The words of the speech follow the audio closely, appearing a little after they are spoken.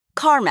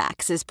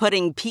CarMax is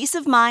putting peace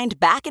of mind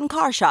back in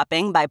car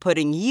shopping by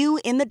putting you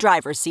in the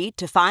driver's seat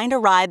to find a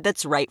ride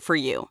that's right for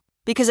you.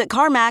 Because at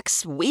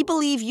CarMax, we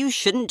believe you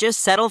shouldn't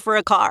just settle for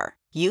a car.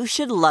 You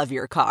should love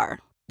your car.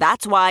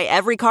 That's why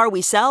every car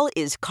we sell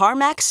is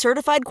CarMax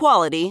certified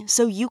quality,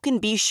 so you can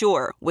be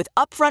sure with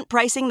upfront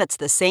pricing that's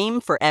the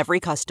same for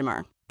every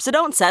customer. So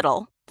don't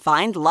settle.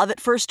 Find love at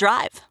first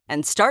drive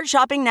and start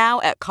shopping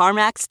now at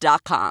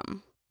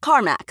CarMax.com.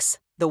 CarMax,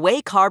 the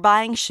way car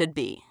buying should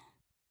be.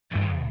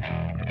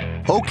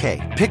 Okay,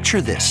 picture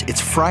this.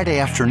 It's Friday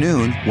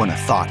afternoon when a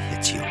thought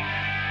hits you.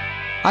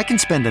 I can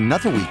spend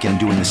another weekend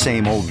doing the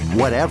same old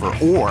whatever,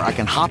 or I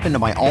can hop into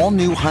my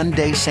all-new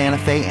Hyundai Santa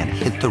Fe and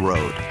hit the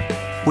road.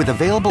 With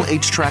available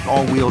H-Track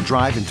all-wheel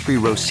drive and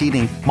 3-row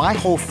seating, my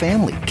whole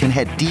family can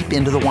head deep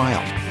into the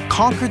wild.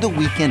 Conquer the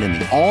weekend in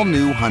the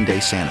all-new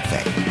Hyundai Santa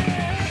Fe.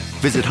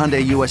 Visit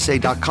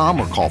HyundaiUSA.com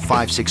or call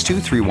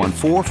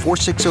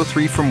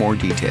 562-314-4603 for more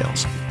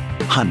details.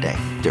 Hyundai,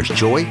 there's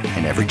joy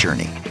in every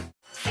journey.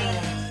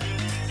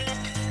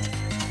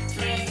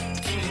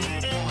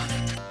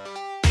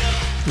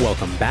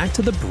 Welcome back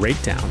to The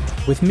Breakdown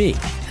with me,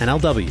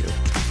 NLW.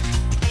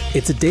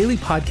 It's a daily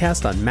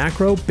podcast on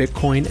macro,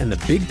 Bitcoin, and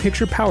the big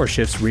picture power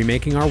shifts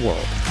remaking our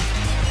world.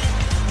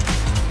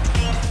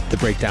 The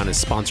Breakdown is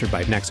sponsored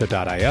by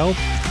Nexo.io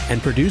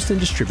and produced and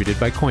distributed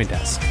by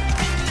CoinDesk.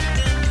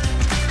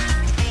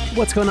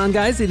 What's going on,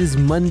 guys? It is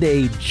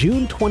Monday,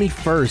 June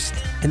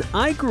 21st, and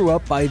I grew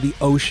up by the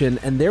ocean,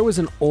 and there was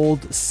an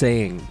old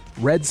saying,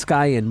 red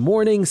sky in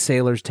morning,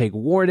 sailors take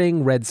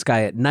warning, red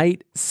sky at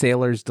night,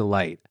 sailors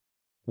delight.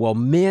 Well,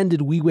 man,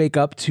 did we wake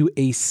up to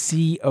a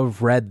sea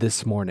of red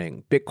this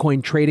morning.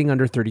 Bitcoin trading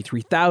under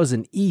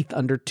 33,000, ETH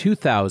under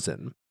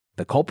 2,000.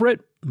 The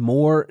culprit?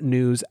 More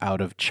news out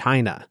of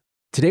China.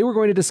 Today, we're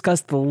going to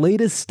discuss the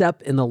latest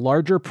step in the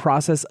larger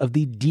process of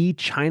the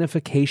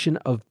de-Chinification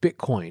of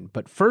Bitcoin.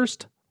 But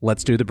first,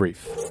 let's do the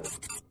brief.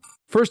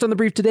 First on the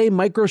brief today,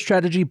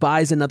 MicroStrategy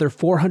buys another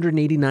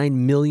 $489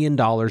 million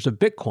of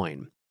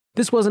Bitcoin.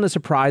 This wasn't a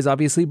surprise,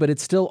 obviously, but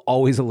it's still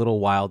always a little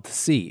wild to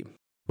see.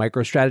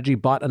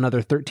 MicroStrategy bought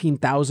another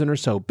 13,000 or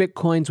so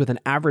Bitcoins with an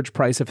average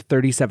price of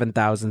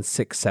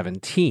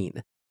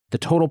 37,617. The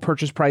total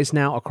purchase price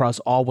now across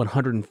all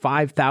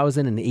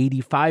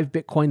 105,085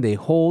 Bitcoin they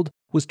hold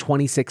was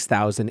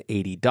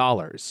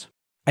 $26,080.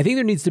 I think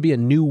there needs to be a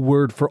new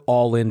word for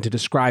all-in to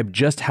describe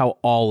just how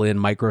all-in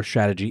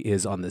MicroStrategy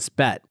is on this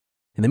bet.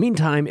 In the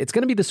meantime, it's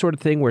going to be the sort of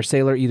thing where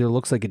Saylor either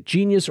looks like a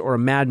genius or a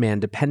madman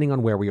depending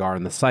on where we are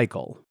in the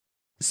cycle.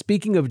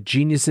 Speaking of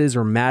geniuses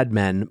or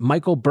madmen,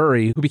 Michael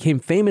Burry, who became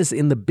famous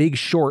in The Big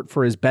Short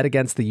for his bet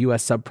against the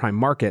US subprime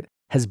market,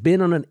 has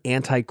been on an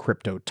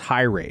anti-crypto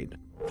tirade.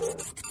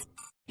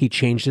 He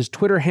changed his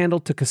Twitter handle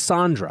to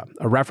Cassandra,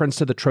 a reference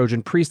to the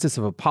Trojan priestess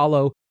of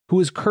Apollo, who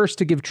was cursed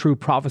to give true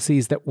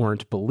prophecies that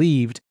weren't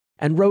believed,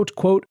 and wrote,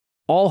 quote,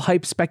 "All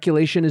hype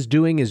speculation is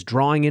doing is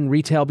drawing in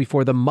retail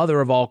before the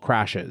mother of all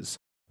crashes.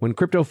 When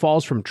crypto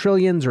falls from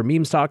trillions or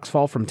meme stocks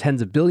fall from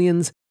tens of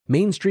billions,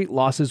 Main Street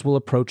losses will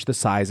approach the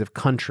size of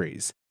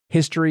countries.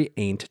 History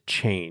ain't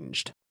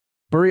changed."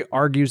 Burry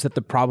argues that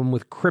the problem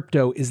with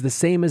crypto is the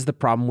same as the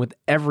problem with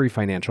every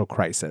financial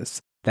crisis.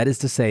 That is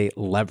to say,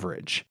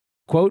 leverage.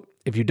 Quote,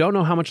 "If you don't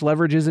know how much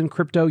leverage is in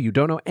crypto, you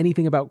don't know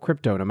anything about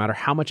crypto, no matter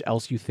how much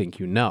else you think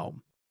you know."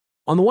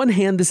 On the one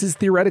hand, this is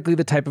theoretically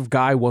the type of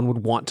guy one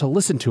would want to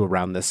listen to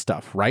around this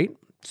stuff, right?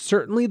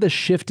 Certainly the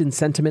shift in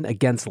sentiment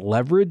against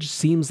leverage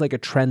seems like a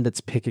trend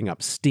that's picking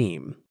up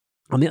steam.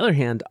 On the other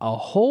hand, a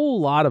whole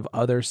lot of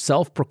other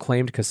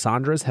self-proclaimed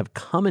Cassandras have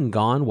come and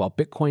gone while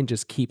Bitcoin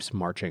just keeps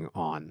marching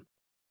on.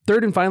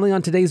 Third and finally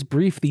on today's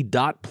brief, the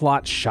dot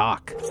plot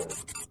shock.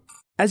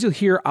 As you'll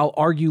hear, I'll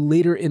argue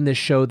later in this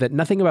show that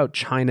nothing about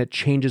China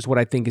changes what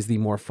I think is the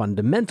more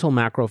fundamental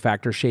macro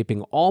factor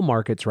shaping all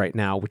markets right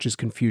now, which is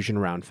confusion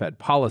around Fed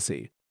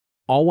policy.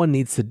 All one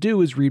needs to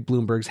do is read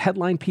Bloomberg's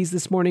headline piece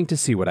this morning to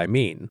see what I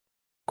mean.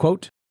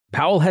 Quote,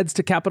 "Powell heads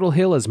to Capitol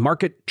Hill as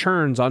market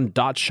churns on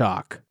dot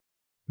shock."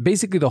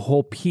 Basically, the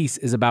whole piece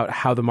is about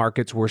how the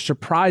markets were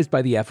surprised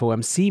by the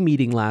FOMC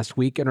meeting last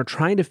week and are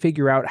trying to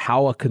figure out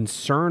how a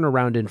concern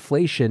around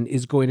inflation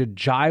is going to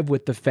jive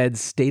with the Fed's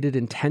stated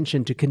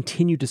intention to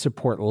continue to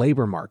support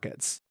labor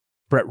markets.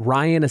 Brett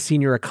Ryan, a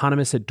senior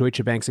economist at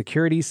Deutsche Bank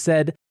Securities,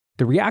 said,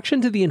 "The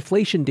reaction to the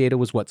inflation data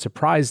was what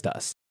surprised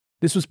us.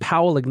 This was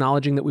Powell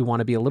acknowledging that we want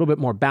to be a little bit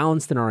more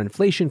balanced in our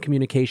inflation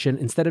communication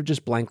instead of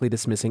just blankly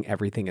dismissing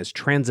everything as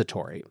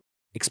transitory.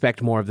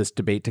 Expect more of this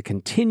debate to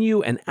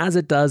continue, and as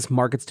it does,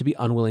 markets to be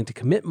unwilling to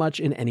commit much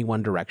in any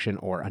one direction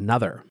or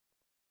another."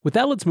 With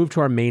that, let's move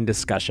to our main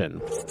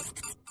discussion.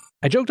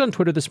 I joked on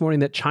Twitter this morning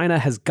that China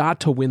has got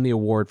to win the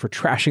award for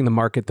trashing the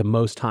market the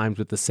most times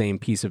with the same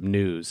piece of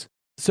news.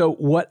 So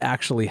what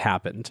actually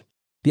happened?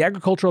 The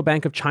Agricultural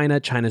Bank of China,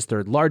 China's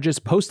third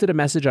largest, posted a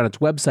message on its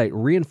website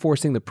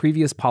reinforcing the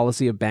previous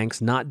policy of banks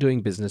not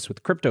doing business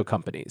with crypto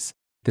companies.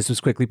 This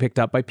was quickly picked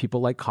up by people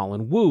like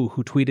Colin Wu,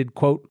 who tweeted,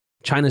 quote,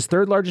 "China's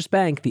third largest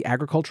bank, the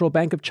Agricultural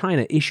Bank of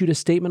China, issued a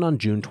statement on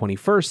June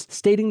 21st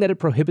stating that it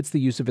prohibits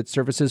the use of its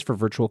services for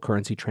virtual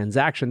currency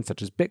transactions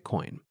such as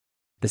Bitcoin.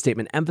 The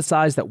statement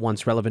emphasized that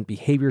once relevant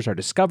behaviors are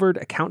discovered,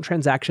 account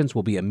transactions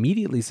will be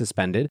immediately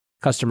suspended,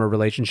 customer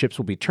relationships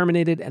will be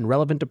terminated, and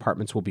relevant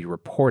departments will be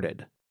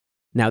reported.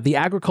 Now, the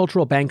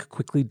Agricultural Bank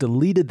quickly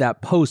deleted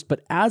that post,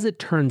 but as it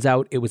turns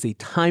out, it was a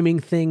timing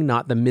thing,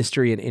 not the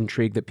mystery and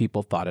intrigue that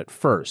people thought at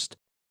first.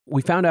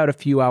 We found out a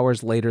few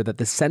hours later that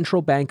the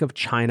Central Bank of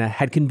China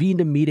had convened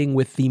a meeting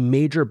with the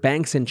major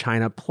banks in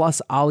China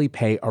plus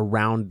Alipay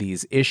around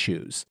these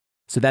issues.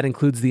 So that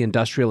includes the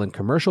Industrial and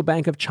Commercial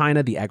Bank of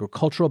China, the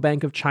Agricultural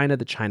Bank of China,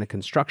 the China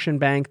Construction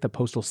Bank, the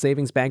Postal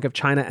Savings Bank of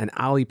China, and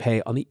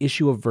Alipay on the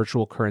issue of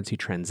virtual currency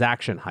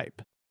transaction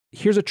hype.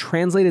 Here's a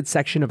translated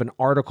section of an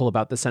article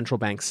about the central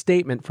bank's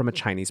statement from a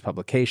Chinese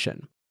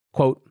publication.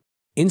 Quote,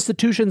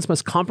 "Institutions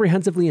must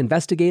comprehensively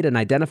investigate and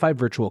identify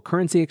virtual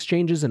currency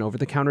exchanges and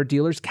over-the-counter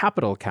dealers'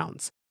 capital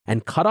accounts,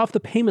 and cut off the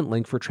payment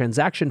link for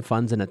transaction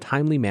funds in a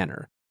timely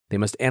manner. They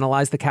must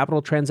analyze the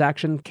capital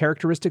transaction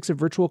characteristics of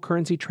virtual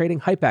currency trading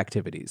hype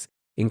activities,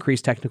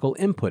 increase technical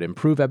input,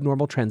 improve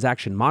abnormal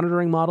transaction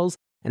monitoring models,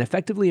 and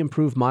effectively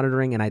improve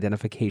monitoring and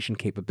identification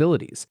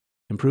capabilities.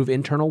 Improve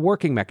internal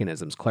working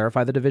mechanisms,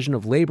 clarify the division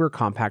of labor,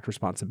 compact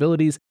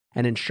responsibilities,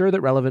 and ensure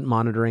that relevant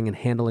monitoring and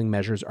handling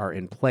measures are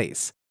in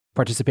place."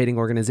 Participating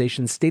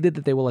organizations stated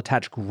that they will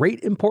attach great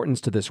importance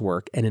to this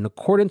work and, in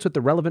accordance with the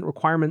relevant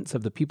requirements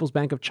of the People's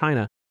Bank of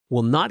China,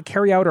 will not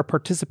carry out or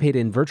participate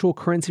in virtual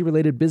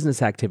currency-related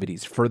business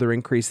activities, further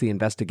increase the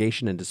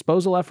investigation and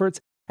disposal efforts,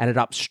 and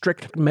adopt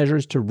strict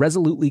measures to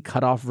resolutely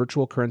cut off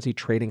virtual currency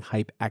trading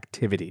hype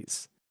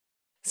activities.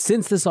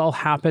 Since this all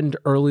happened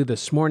early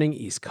this morning,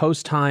 East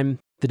Coast time,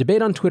 the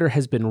debate on Twitter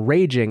has been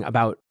raging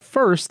about,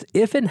 first,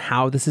 if and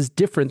how this is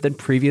different than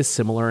previous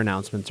similar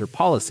announcements or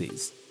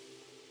policies.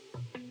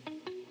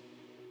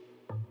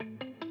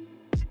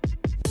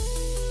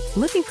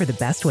 Looking for the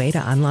best way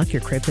to unlock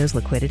your crypto's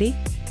liquidity?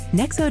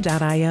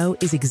 Nexo.io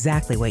is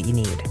exactly what you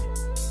need.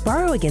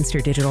 Borrow against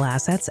your digital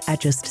assets at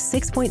just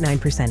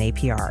 6.9%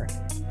 APR.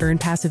 Earn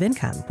passive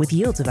income with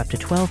yields of up to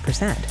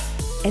 12%.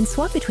 And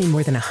swap between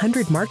more than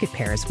 100 market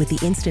pairs with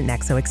the Instant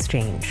Nexo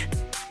Exchange.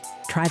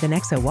 Try the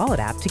Nexo Wallet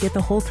app to get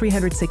the whole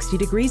 360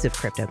 degrees of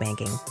crypto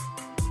banking.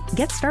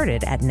 Get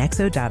started at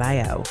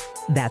Nexo.io.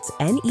 That's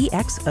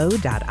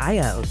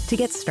Nexo.io to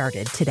get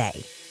started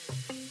today.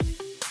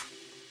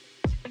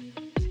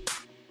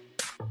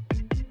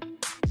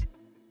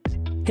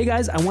 Hey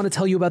guys, I want to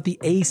tell you about the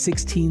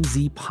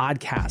A16Z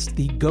podcast,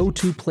 the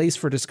go-to place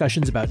for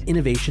discussions about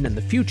innovation and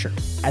the future,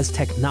 as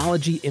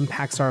technology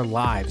impacts our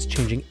lives,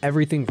 changing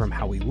everything from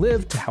how we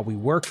live to how we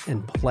work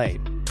and play.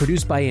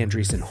 Produced by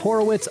Andreessen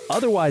Horowitz,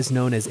 otherwise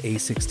known as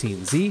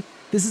A16Z,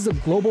 this is a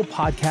global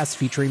podcast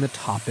featuring the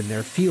top in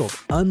their field,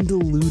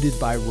 undiluted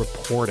by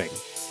reporting.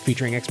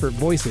 Featuring expert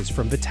voices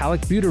from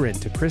Vitalik Buterin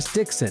to Chris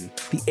Dixon,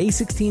 the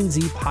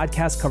A16Z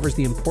podcast covers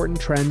the important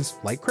trends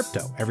like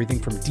crypto, everything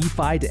from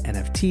DeFi to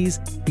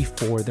NFTs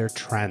before they're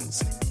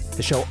trends.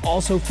 The show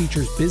also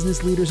features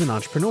business leaders and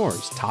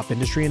entrepreneurs, top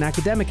industry and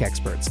academic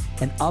experts,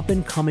 and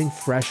up-and-coming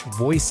fresh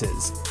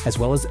voices, as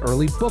well as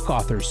early book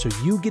authors so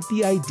you get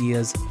the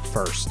ideas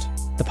first.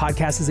 The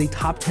podcast is a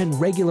top 10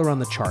 regular on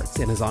the charts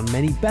and is on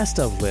many best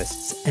of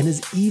lists and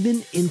has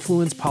even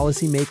influenced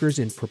policymakers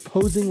in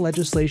proposing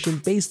legislation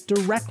based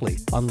directly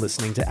on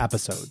listening to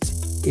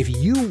episodes. If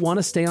you want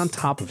to stay on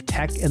top of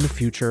tech and the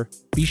future,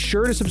 be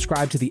sure to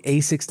subscribe to the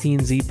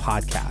A16Z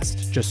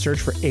podcast. Just search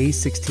for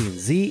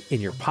A16Z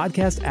in your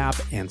podcast app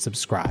and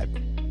subscribe.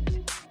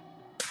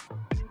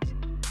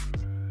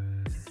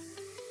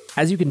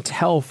 As you can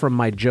tell from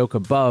my joke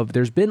above,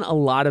 there's been a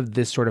lot of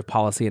this sort of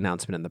policy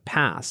announcement in the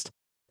past.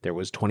 There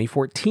was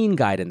 2014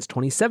 guidance,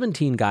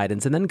 2017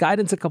 guidance, and then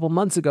guidance a couple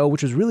months ago,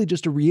 which was really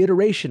just a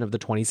reiteration of the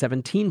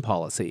 2017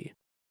 policy.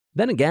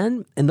 Then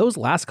again, in those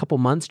last couple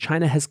months,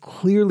 China has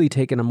clearly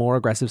taken a more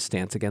aggressive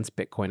stance against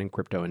Bitcoin and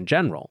crypto in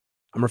general.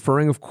 I'm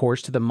referring, of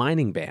course, to the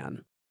mining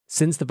ban.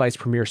 Since the vice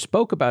premier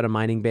spoke about a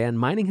mining ban,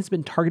 mining has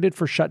been targeted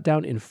for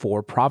shutdown in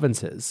 4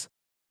 provinces.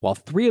 While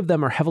 3 of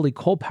them are heavily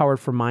coal-powered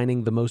for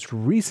mining, the most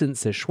recent,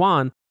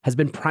 Sichuan, has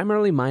been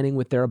primarily mining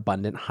with their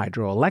abundant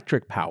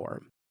hydroelectric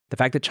power. The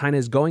fact that China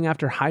is going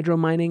after hydro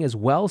mining as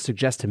well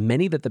suggests to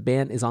many that the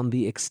ban is on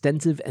the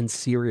extensive and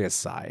serious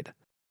side.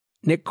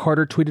 Nick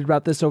Carter tweeted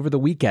about this over the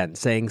weekend,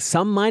 saying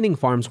some mining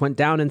farms went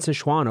down in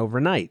Sichuan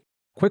overnight.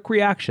 Quick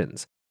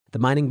reactions. The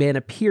mining ban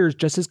appears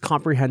just as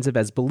comprehensive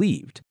as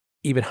believed.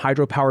 Even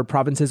hydro-powered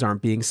provinces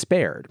aren't being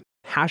spared.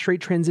 Hash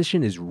rate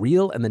transition is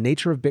real, and the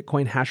nature of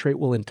Bitcoin hash rate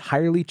will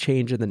entirely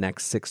change in the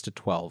next 6 to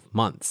 12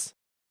 months.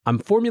 I'm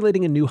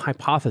formulating a new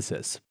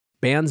hypothesis.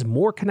 Bans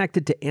more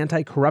connected to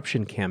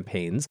anti-corruption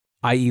campaigns,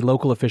 i.e.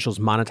 local officials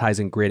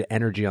monetizing grid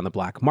energy on the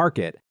black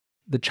market.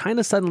 The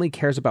China suddenly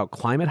cares about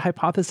climate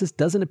hypothesis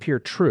doesn't appear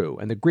true,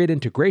 and the grid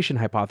integration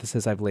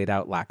hypothesis I've laid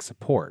out lacks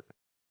support.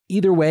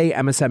 Either way,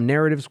 MSM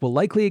narratives will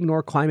likely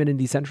ignore climate and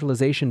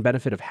decentralization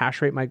benefit of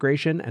hash rate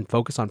migration and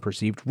focus on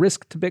perceived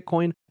risk to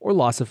Bitcoin or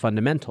loss of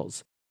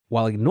fundamentals,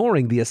 while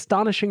ignoring the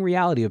astonishing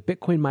reality of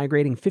Bitcoin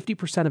migrating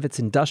 50% of its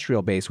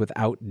industrial base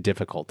without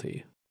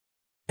difficulty.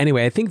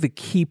 Anyway, I think the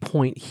key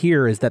point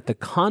here is that the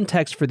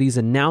context for these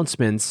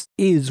announcements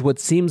is what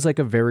seems like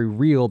a very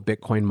real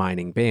Bitcoin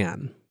mining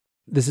ban.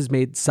 This has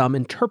made some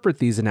interpret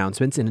these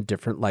announcements in a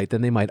different light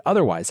than they might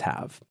otherwise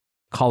have.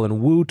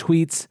 Colin Wu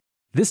tweets,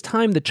 "This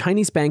time the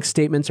Chinese bank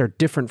statements are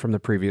different from the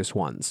previous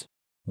ones.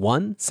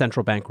 1.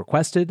 Central bank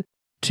requested.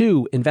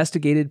 2.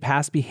 Investigated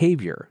past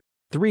behavior.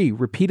 3.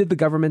 Repeated the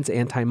government's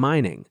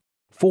anti-mining.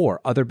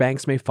 4. Other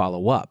banks may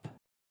follow up."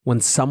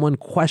 When someone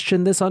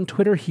questioned this on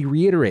Twitter, he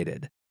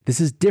reiterated, "This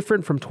is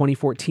different from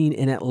 2014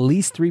 in at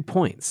least 3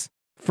 points.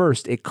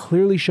 First, it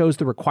clearly shows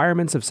the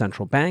requirements of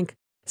central bank.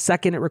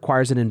 Second, it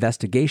requires an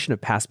investigation of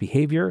past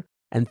behavior.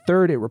 And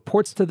third, it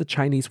reports to the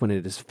Chinese when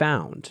it is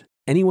found.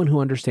 Anyone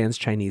who understands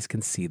Chinese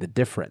can see the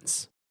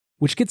difference."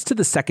 Which gets to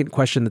the second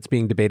question that's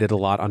being debated a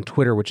lot on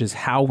Twitter, which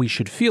is how we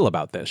should feel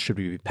about this. Should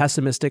we be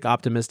pessimistic,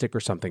 optimistic, or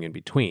something in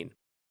between?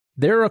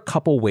 There are a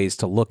couple ways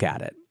to look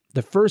at it.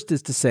 The first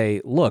is to say,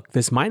 look,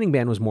 this mining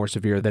ban was more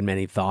severe than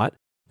many thought.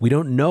 We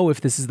don't know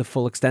if this is the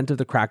full extent of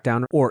the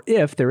crackdown or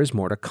if there is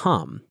more to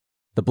come.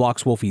 The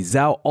Block's Wolfie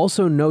Zhao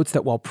also notes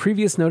that while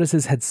previous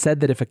notices had said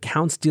that if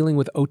accounts dealing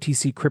with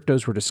OTC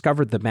cryptos were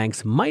discovered, the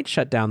banks might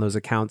shut down those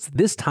accounts,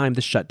 this time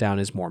the shutdown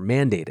is more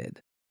mandated.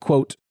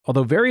 Quote,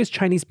 "Although various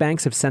Chinese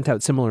banks have sent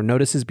out similar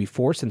notices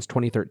before since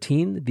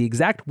 2013, the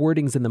exact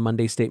wordings in the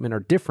Monday statement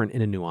are different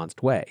in a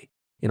nuanced way.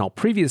 In all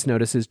previous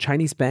notices,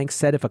 Chinese banks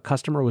said if a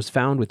customer was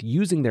found with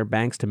using their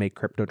banks to make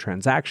crypto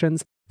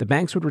transactions, the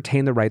banks would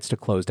retain the rights to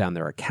close down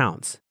their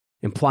accounts,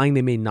 implying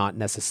they may not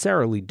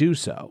necessarily do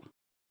so.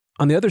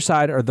 On the other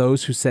side are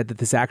those who said that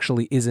this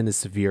actually isn't as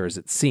severe as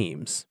it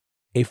seems.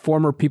 A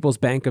former People's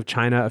Bank of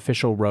China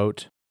official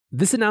wrote,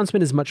 "This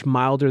announcement is much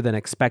milder than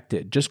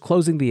expected, just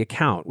closing the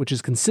account, which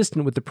is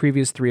consistent with the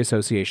previous 3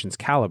 associations'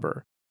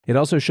 caliber. It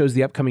also shows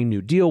the upcoming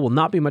new deal will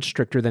not be much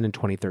stricter than in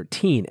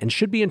 2013 and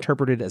should be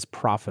interpreted as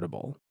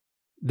profitable."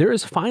 There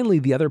is finally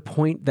the other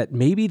point that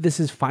maybe this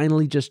is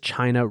finally just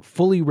China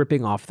fully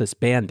ripping off this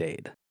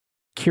Band-Aid.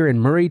 Kieran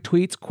Murray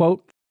tweets,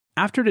 quote,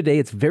 "After today,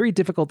 it's very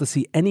difficult to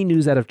see any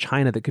news out of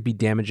China that could be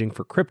damaging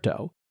for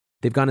crypto.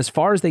 They've gone as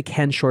far as they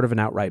can short of an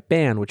outright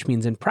ban, which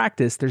means in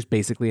practice, there's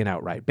basically an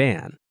outright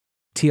ban.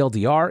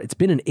 TLDR, it's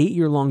been an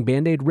 8-year-long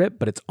Band-Aid rip,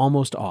 but it's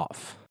almost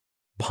off."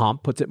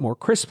 Pomp puts it more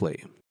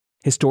crisply.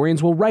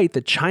 "Historians will write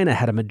that China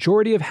had a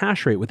majority of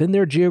hash rate within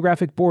their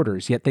geographic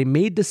borders, yet they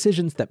made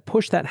decisions that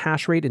pushed that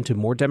hash rate into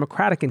more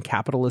democratic and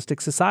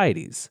capitalistic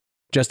societies.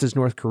 Just as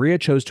North Korea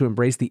chose to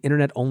embrace the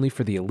internet only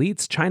for the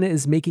elites, China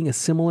is making a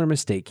similar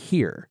mistake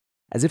here.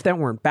 As if that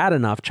weren't bad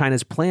enough,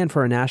 China's plan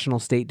for a national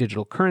state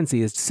digital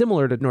currency is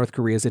similar to North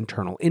Korea's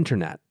internal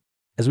internet.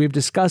 As we've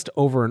discussed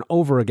over and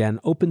over again,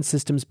 open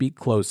systems beat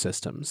closed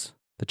systems.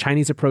 The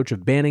Chinese approach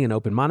of banning an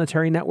open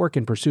monetary network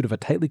in pursuit of a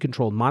tightly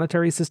controlled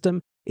monetary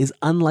system is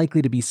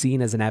unlikely to be seen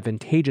as an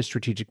advantageous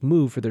strategic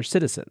move for their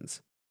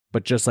citizens.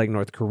 But just like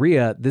North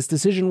Korea, this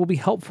decision will be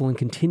helpful in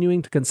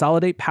continuing to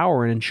consolidate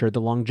power and ensure the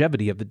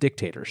longevity of the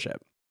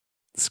dictatorship."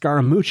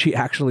 Scaramucci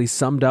actually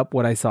summed up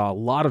what I saw a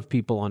lot of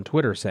people on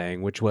Twitter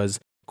saying, which was,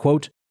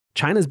 quote,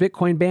 "China's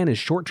Bitcoin ban is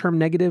short-term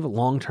negative,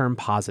 long-term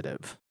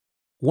positive."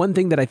 One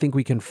thing that I think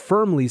we can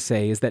firmly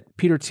say is that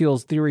Peter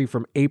Thiel's theory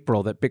from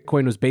April that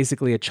Bitcoin was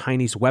basically a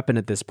Chinese weapon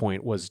at this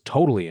point was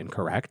totally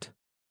incorrect.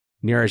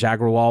 Neeraj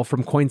Agrawal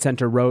from Coin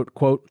Center wrote,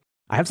 quote,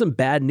 "I have some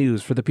bad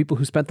news for the people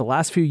who spent the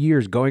last few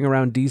years going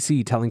around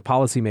DC telling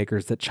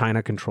policymakers that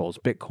China controls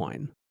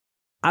Bitcoin."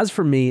 As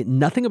for me,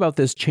 nothing about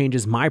this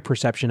changes my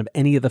perception of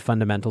any of the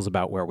fundamentals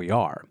about where we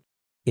are.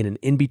 In an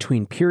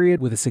in-between period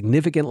with a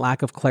significant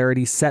lack of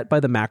clarity set by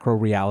the macro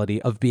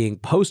reality of being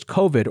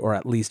post-COVID or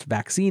at least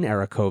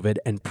vaccine-era COVID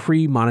and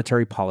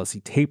pre-monetary policy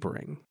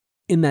tapering.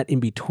 In that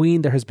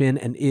in-between, there has been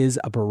and is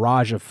a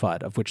barrage of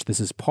FUD, of which this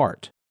is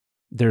part.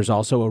 There's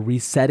also a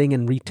resetting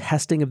and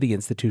retesting of the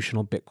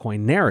institutional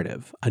Bitcoin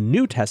narrative, a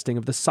new testing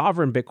of the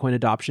sovereign Bitcoin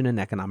adoption and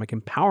economic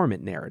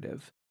empowerment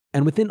narrative.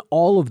 And within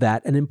all of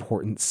that, an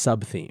important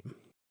sub-theme,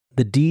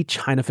 the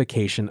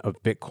de-Chinification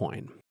of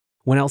Bitcoin.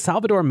 When El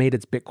Salvador made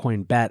its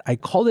Bitcoin bet, I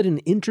called it an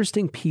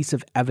interesting piece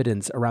of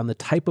evidence around the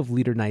type of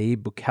leader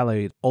Nayib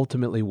Bukele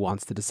ultimately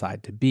wants to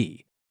decide to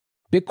be.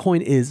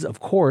 Bitcoin is,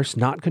 of course,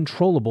 not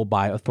controllable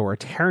by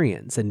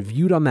authoritarians, and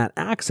viewed on that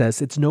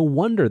axis, it's no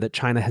wonder that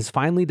China has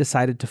finally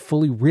decided to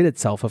fully rid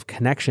itself of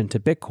connection to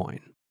Bitcoin.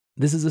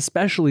 This is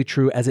especially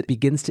true as it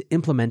begins to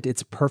implement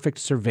its perfect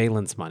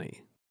surveillance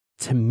money.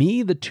 To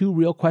me, the 2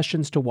 real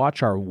questions to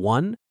watch are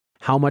 1,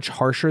 how much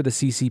harsher the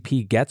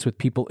CCP gets with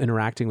people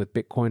interacting with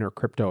Bitcoin or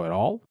crypto at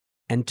all,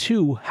 and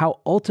 2, how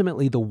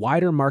ultimately the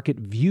wider market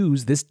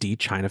views this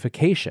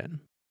de-Chinification.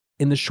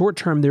 In the short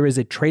term, there is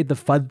a trade the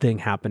FUD thing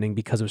happening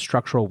because of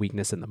structural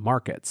weakness in the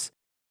markets.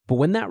 But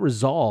when that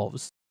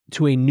resolves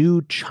to a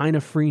new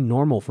China-free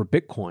normal for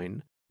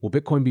Bitcoin, will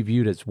Bitcoin be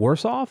viewed as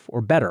worse off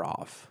or better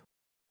off?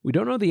 We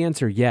don't know the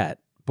answer yet,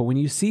 but when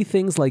you see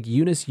things like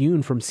Eunice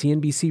Yoon from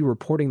CNBC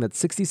reporting that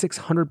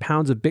 6,600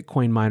 pounds of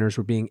Bitcoin miners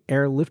were being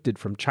airlifted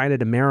from China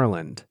to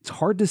Maryland, it's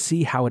hard to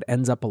see how it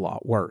ends up a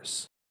lot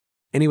worse.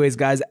 Anyways,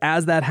 guys,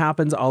 as that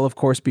happens, I'll of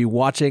course be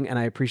watching, and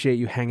I appreciate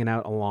you hanging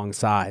out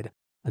alongside.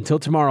 Until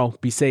tomorrow,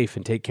 be safe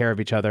and take care of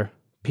each other.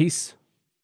 Peace.